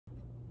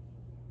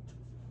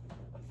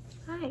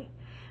Hi,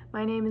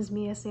 my name is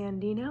Mia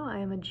Sandino. I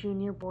am a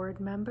junior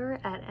board member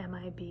at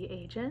MIB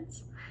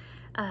Agents.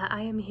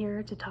 I am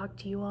here to talk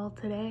to you all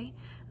today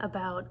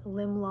about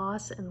Limb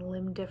Loss and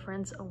Limb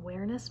Difference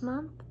Awareness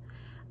Month.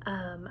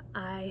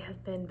 I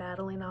have been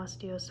battling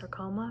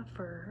osteosarcoma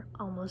for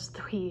almost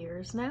 3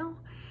 years now.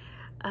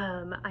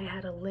 I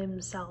had a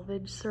limb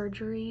salvage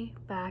surgery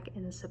back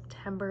in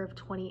September of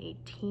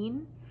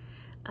 2018.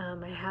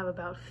 I have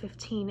about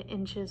 15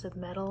 inches of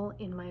metal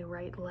in my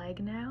right leg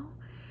now,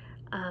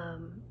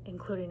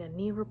 including a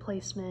knee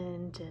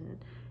replacement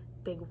and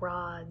big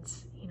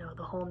rods, you know,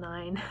 the whole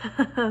nine.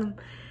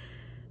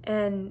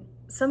 And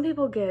some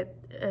people get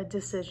a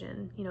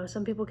decision, you know,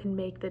 some people can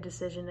make the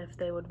decision if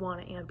they would want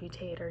to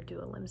amputate or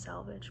do a limb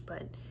salvage,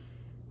 but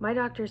my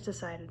doctors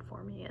decided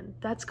for me, and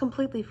that's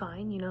completely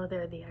fine. You know,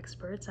 they're the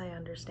experts, I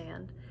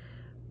understand.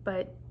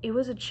 But it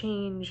was a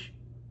change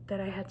that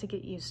I had to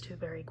get used to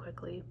very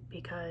quickly,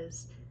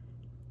 because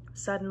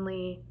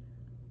suddenly,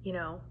 you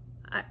know,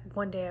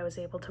 one day I was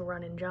able to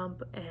run and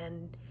jump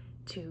and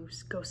to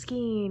go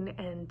skiing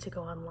and to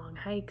go on long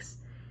hikes,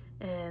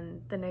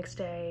 and the next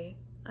day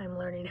I'm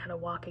learning how to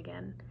walk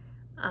again.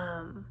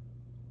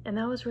 And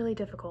that was really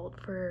difficult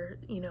for,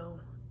 you know,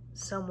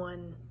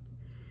 someone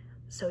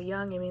so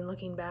young. I mean,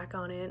 looking back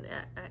on it,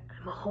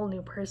 I'm a whole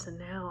new person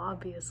now,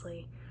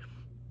 obviously,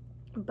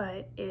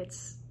 but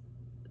it's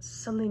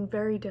something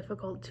very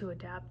difficult to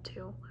adapt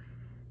to.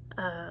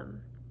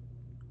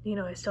 You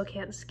know, I still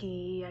can't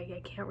ski, I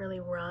can't really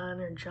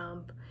run or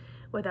jump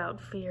without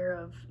fear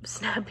of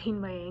snapping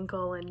my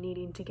ankle and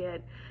needing to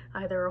get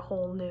either a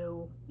whole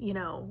new, you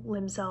know,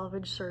 limb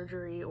salvage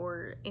surgery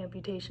or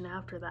amputation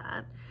after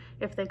that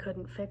if they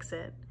couldn't fix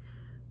it.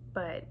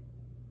 But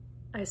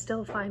I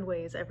still find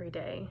ways every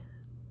day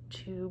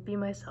to be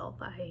myself.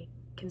 I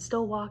can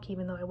still walk,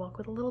 even though I walk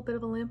with a little bit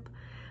of a limp.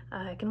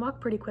 I can walk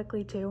pretty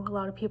quickly too. A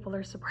lot of people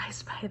are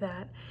surprised by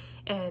that.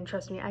 And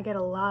trust me, I get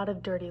a lot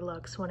of dirty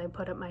looks when I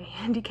put up my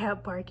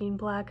handicap parking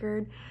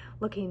placard,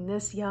 looking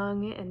this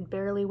young and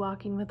barely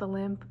walking with a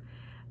limp.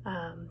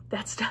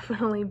 That's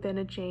definitely been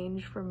a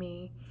change for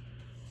me.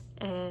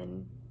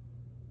 And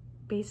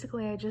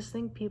basically, I just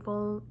think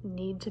people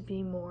need to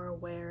be more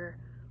aware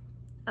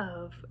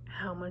of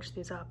how much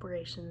these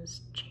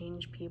operations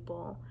change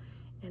people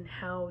and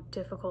how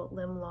difficult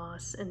limb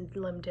loss and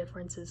limb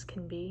differences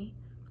can be.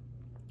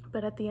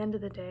 But at the end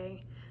of the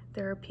day,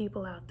 there are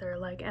people out there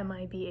like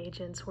MIB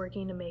Agents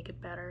working to make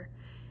it better.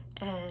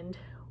 And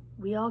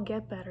we all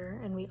get better,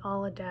 and we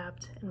all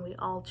adapt, and we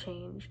all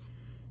change.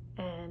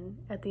 And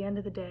at the end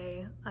of the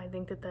day, I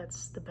think that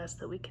that's the best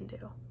that we can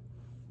do.